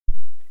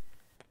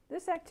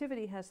this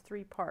activity has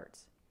 3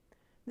 parts.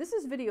 This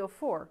is video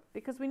 4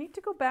 because we need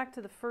to go back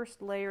to the first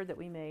layer that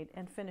we made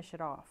and finish it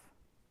off.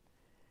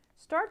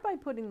 Start by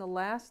putting the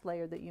last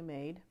layer that you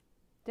made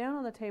down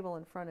on the table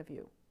in front of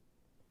you.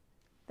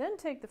 Then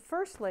take the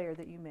first layer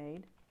that you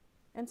made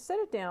and set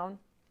it down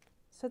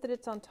so that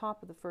it's on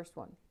top of the first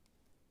one.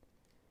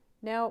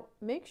 Now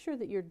make sure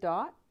that your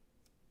dot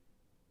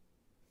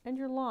and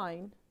your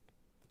line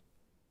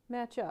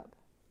match up.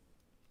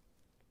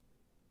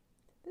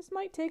 This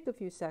might take a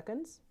few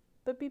seconds,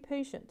 but be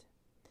patient.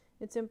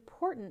 It's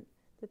important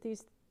that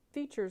these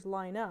features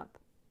line up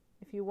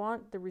if you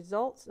want the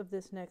results of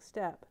this next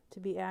step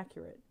to be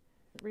accurate.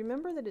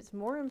 Remember that it's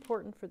more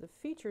important for the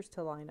features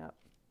to line up,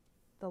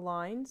 the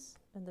lines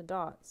and the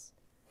dots,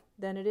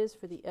 than it is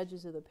for the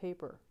edges of the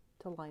paper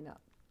to line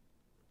up.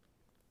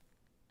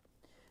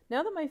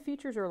 Now that my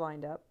features are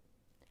lined up,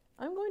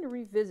 I'm going to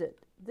revisit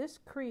this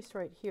crease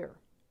right here.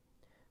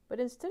 But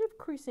instead of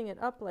creasing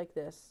it up like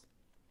this,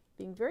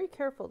 being very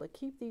careful to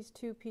keep these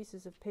 2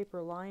 pieces of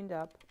paper lined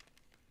up,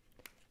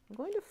 I'm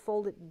going to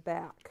fold it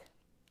back.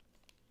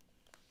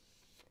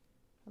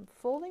 I'm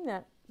folding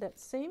that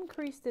same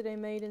crease that I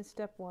made in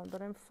step 1,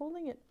 but I'm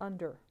folding it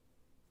under.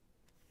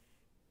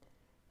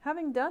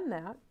 Having done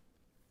that,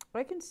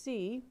 I can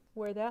see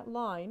where that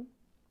line,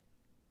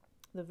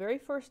 the very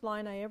first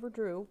line I ever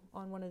drew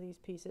on one of these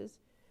pieces,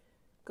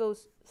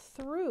 goes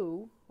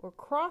through or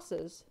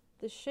crosses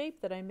the shape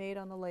that I made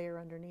on the layer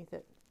underneath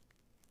it.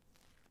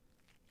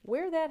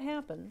 Where that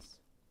happens,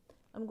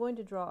 I'm going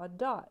to draw a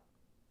dot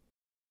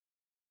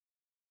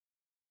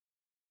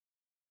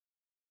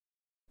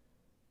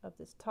of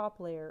this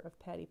top layer of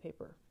patty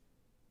paper.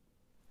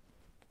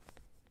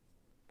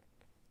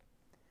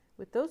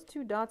 With those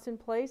 2 dots in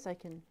place, I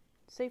can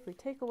safely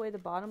take away the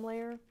bottom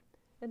layer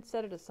and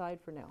set it aside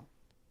for now.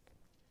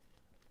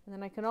 And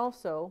then I can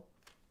also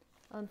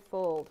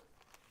unfold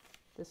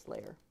this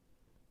layer.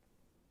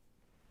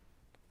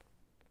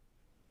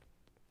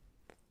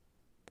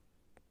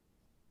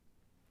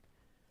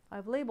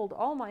 I've labeled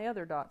all my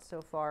other dots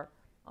so far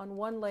on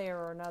one layer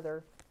or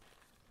another.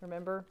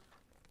 Remember,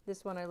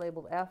 this one I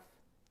labeled F,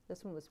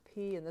 this one was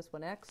P, and this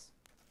one X.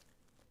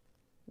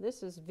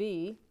 This is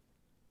V.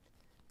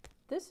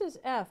 This is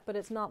F, but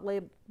it's not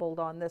labeled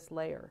on this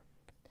layer.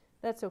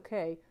 That's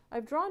okay.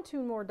 I've drawn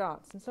 2 more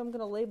dots, and so I'm going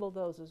to label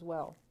those as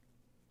well.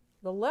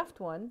 The left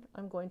one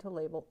I'm going to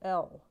label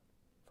L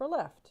for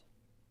left,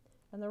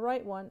 and the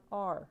right one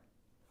R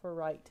for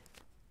right.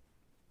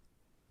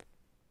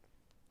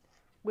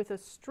 With a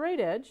straight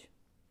edge,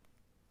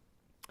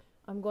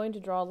 I'm going to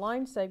draw a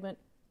line segment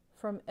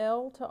from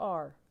L to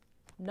R,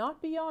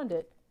 not beyond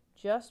it,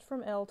 just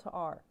from L to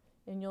R.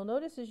 And you'll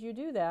notice as you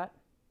do that,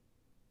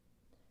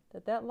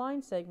 that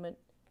line segment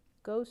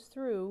goes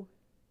through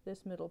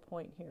this middle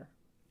point here.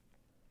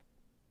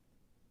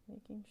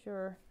 Making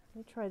sure,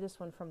 let me try this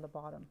one from the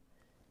bottom,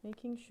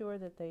 making sure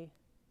that they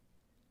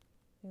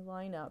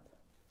line up.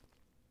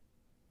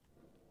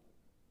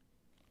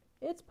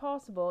 It's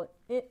possible,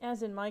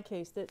 as in my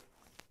case, that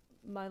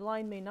my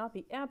line may not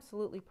be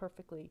absolutely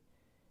perfectly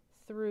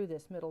through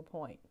this middle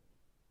point.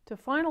 To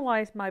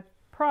finalize my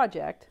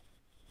project,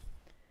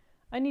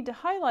 I need to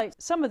highlight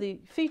some of the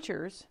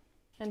features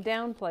and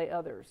downplay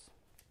others.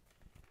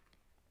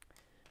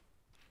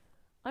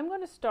 I'm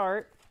going to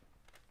start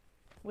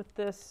with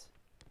this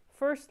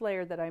first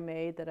layer that I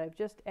made that I've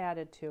just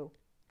added to.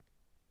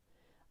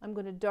 I'm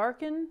going to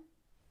darken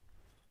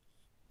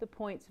the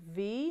points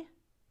V,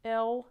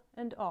 L,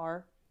 and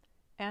R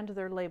and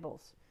their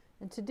labels.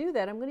 And to do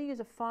that, I'm going to use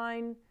a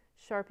fine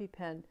Sharpie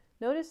pen.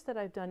 Notice that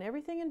I've done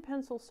everything in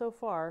pencil so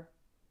far,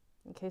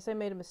 in case I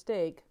made a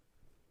mistake.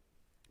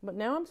 But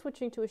now I'm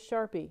switching to a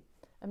Sharpie.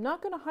 I'm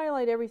not going to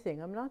highlight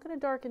everything. I'm not going to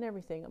darken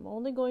everything. I'm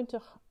only going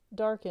to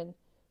darken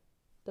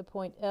the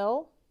point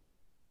L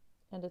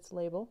and its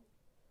label,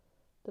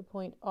 the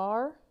point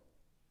R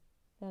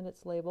and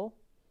its label,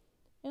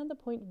 and the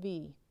point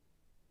V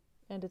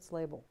and its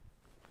label.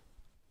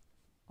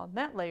 On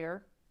that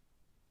layer,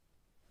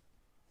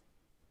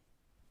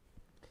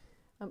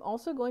 I'm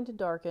also going to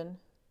darken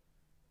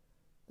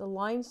the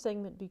line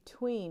segment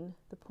between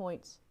the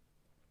points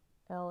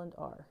L and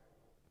R.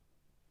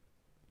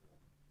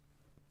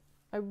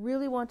 I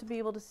really want to be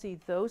able to see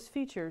those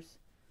features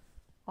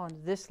on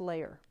this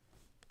layer.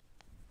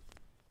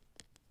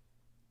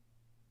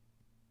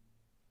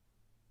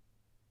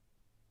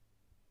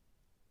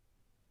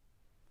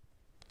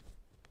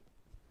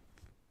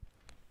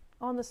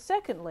 On the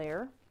second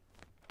layer,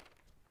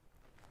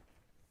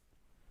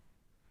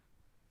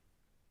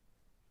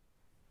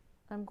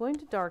 I'm going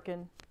to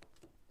darken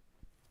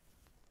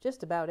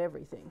just about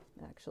everything,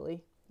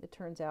 actually, it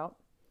turns out.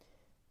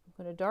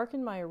 I'm going to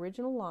darken my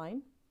original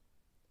line.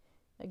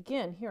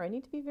 Again, here I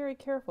need to be very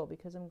careful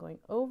because I'm going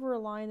over a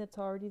line that's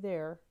already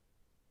there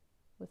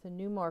with a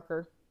new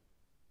marker.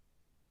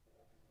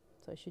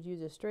 So I should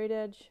use a straight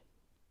edge,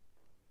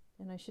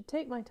 and I should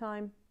take my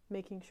time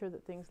making sure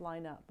that things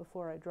line up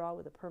before I draw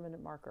with a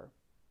permanent marker.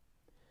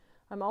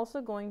 I'm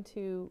also going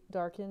to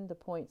darken the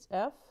points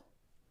F,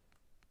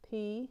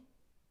 P,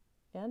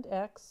 and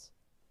X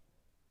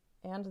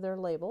and their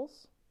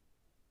labels.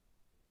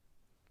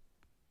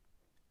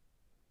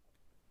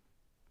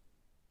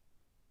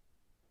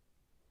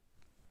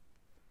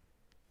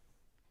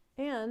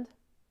 And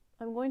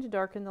I'm going to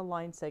darken the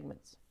line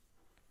segments.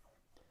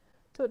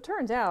 So it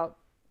turns out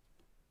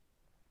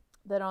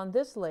that on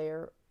this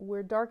layer,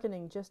 we're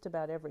darkening just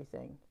about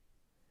everything.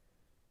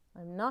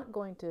 I'm not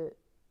going to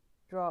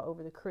draw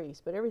over the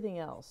crease, but everything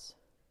else.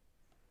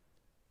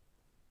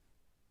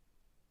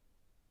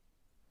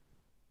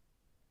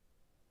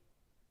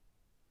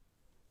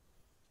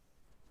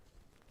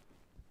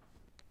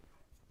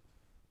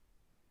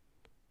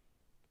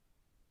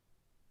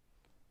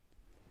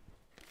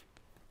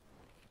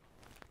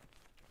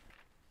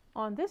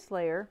 On this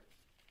layer,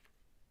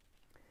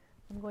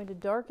 I'm going to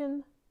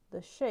darken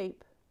the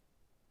shape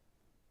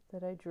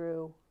that I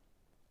drew,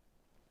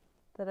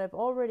 that I've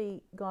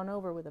already gone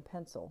over with a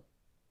pencil.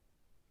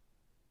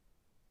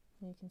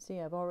 You can see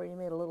I've already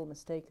made a little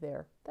mistake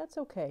there. That's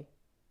okay.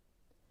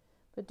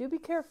 But do be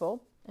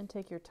careful and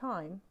take your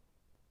time.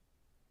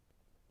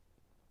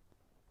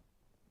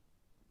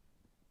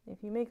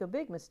 If you make a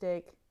big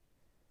mistake,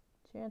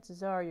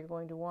 chances are you're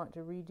going to want to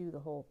redo the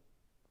whole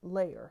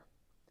layer.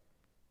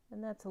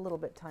 And that's a little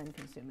bit time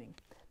consuming.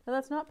 Now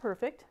that's not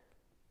perfect,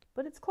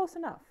 but it's close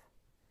enough.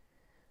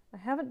 I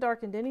haven't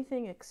darkened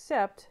anything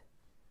except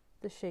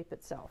the shape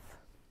itself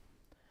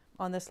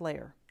on this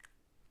layer.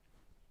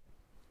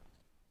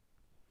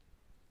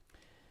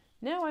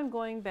 Now I'm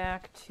going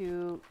back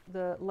to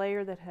the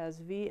layer that has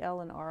V, L,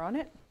 and R on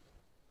it,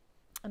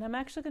 and I'm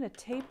actually going to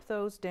tape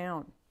those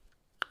down.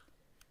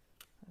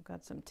 I've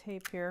got some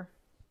tape here.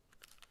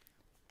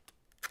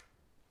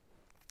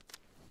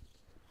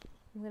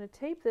 I'm going to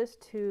tape this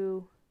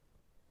to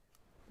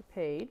the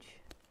page,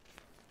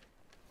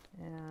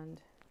 and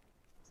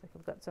it's like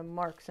I've got some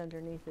marks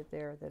underneath it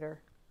there that are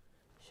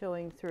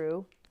showing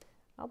through.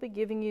 I'll be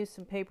giving you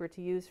some paper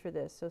to use for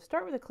this, so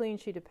start with a clean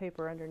sheet of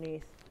paper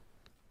underneath.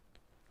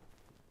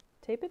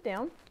 Tape it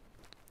down,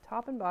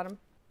 top and bottom.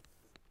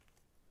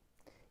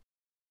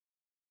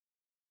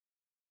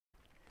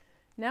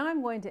 Now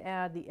I'm going to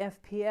add the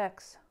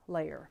FPX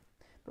layer,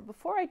 but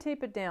before I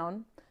tape it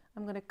down,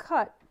 I'm going to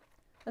cut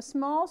a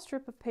small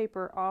strip of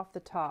paper off the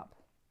top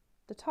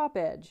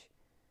edge.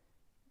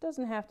 It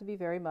doesn't have to be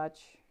very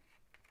much,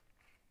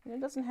 and it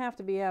doesn't have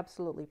to be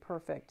absolutely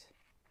perfect.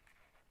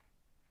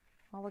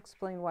 I'll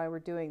explain why we're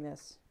doing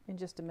this in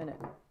just a minute.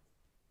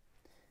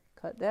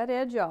 Cut that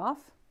edge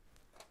off.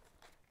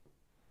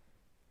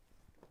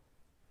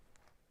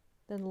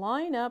 Then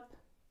line up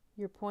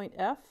your point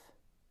F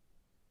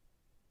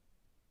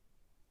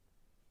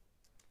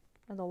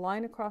and the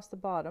line across the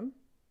bottom.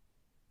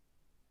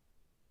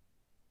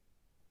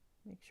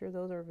 Make sure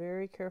those are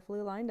very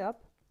carefully lined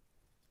up.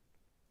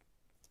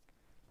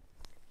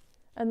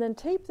 And then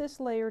tape this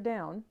layer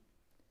down,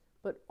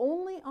 but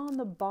only on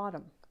the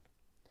bottom.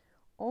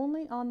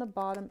 Only on the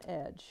bottom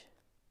edge.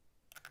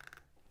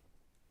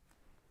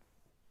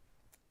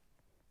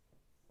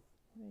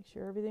 Make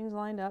sure everything's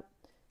lined up.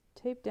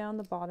 Tape down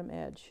the bottom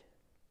edge.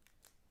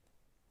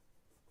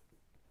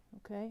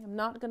 Okay, I'm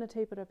not going to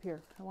tape it up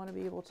here. I want to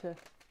be able to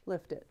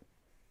lift it.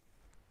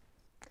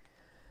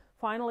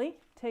 Finally,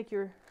 take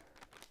your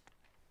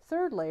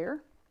third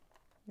layer,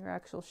 your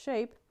actual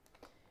shape,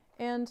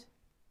 and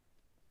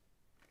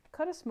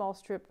cut a small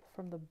strip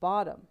from the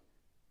bottom.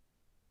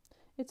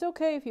 It's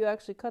okay if you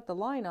actually cut the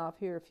line off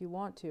here if you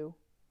want to.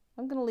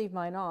 I'm going to leave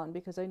mine on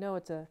because I know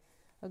it's a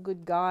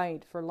good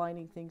guide for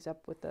lining things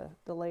up with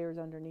the layers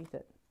underneath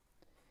it.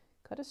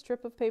 Cut a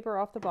strip of paper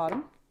off the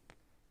bottom.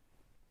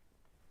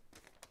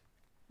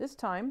 This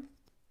time,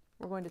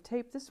 we're going to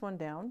tape this one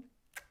down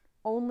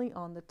only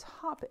on the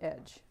top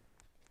edge.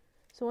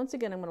 So once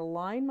again, I'm going to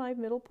line my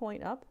middle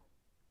point up,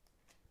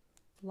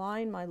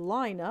 line my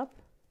line up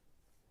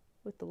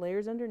with the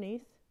layers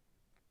underneath,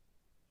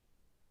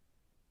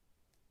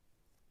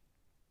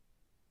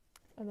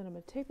 and then I'm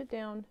going to tape it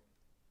down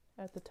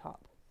at the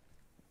top.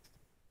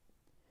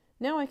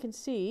 Now I can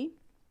see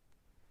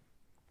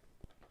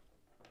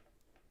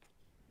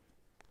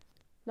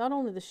not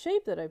only the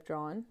shape that I've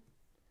drawn,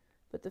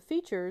 but the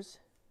features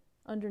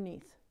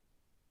underneath.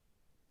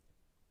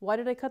 Why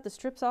did I cut the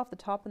strips off the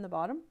top and the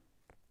bottom?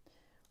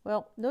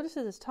 Well, notice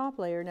that this top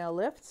layer now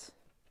lifts,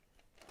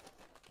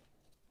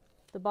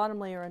 the bottom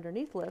layer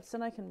underneath lifts,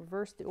 and I can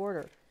reverse the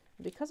order.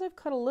 And because I've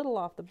cut a little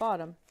off the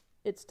bottom,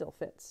 it still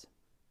fits.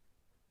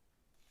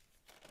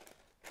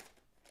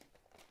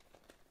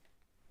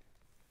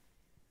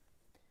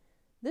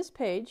 This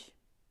page,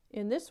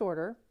 in this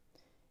order,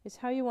 is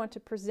how you want to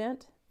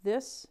present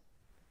this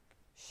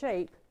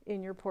shape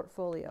in your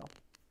portfolio.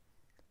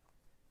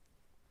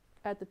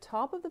 At the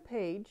top of the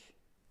page,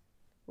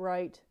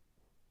 write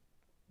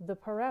the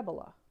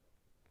parabola.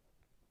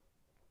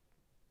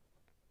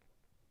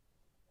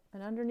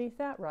 And underneath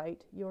that,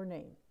 write your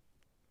name.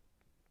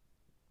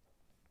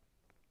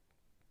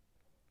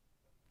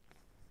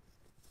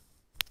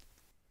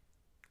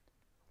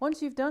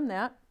 Once you've done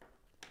that,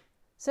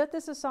 set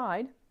this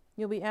aside.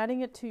 You'll be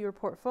adding it to your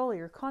portfolio,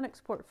 your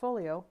Conics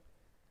portfolio,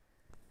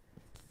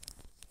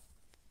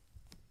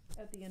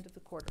 at the end of the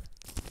quarter.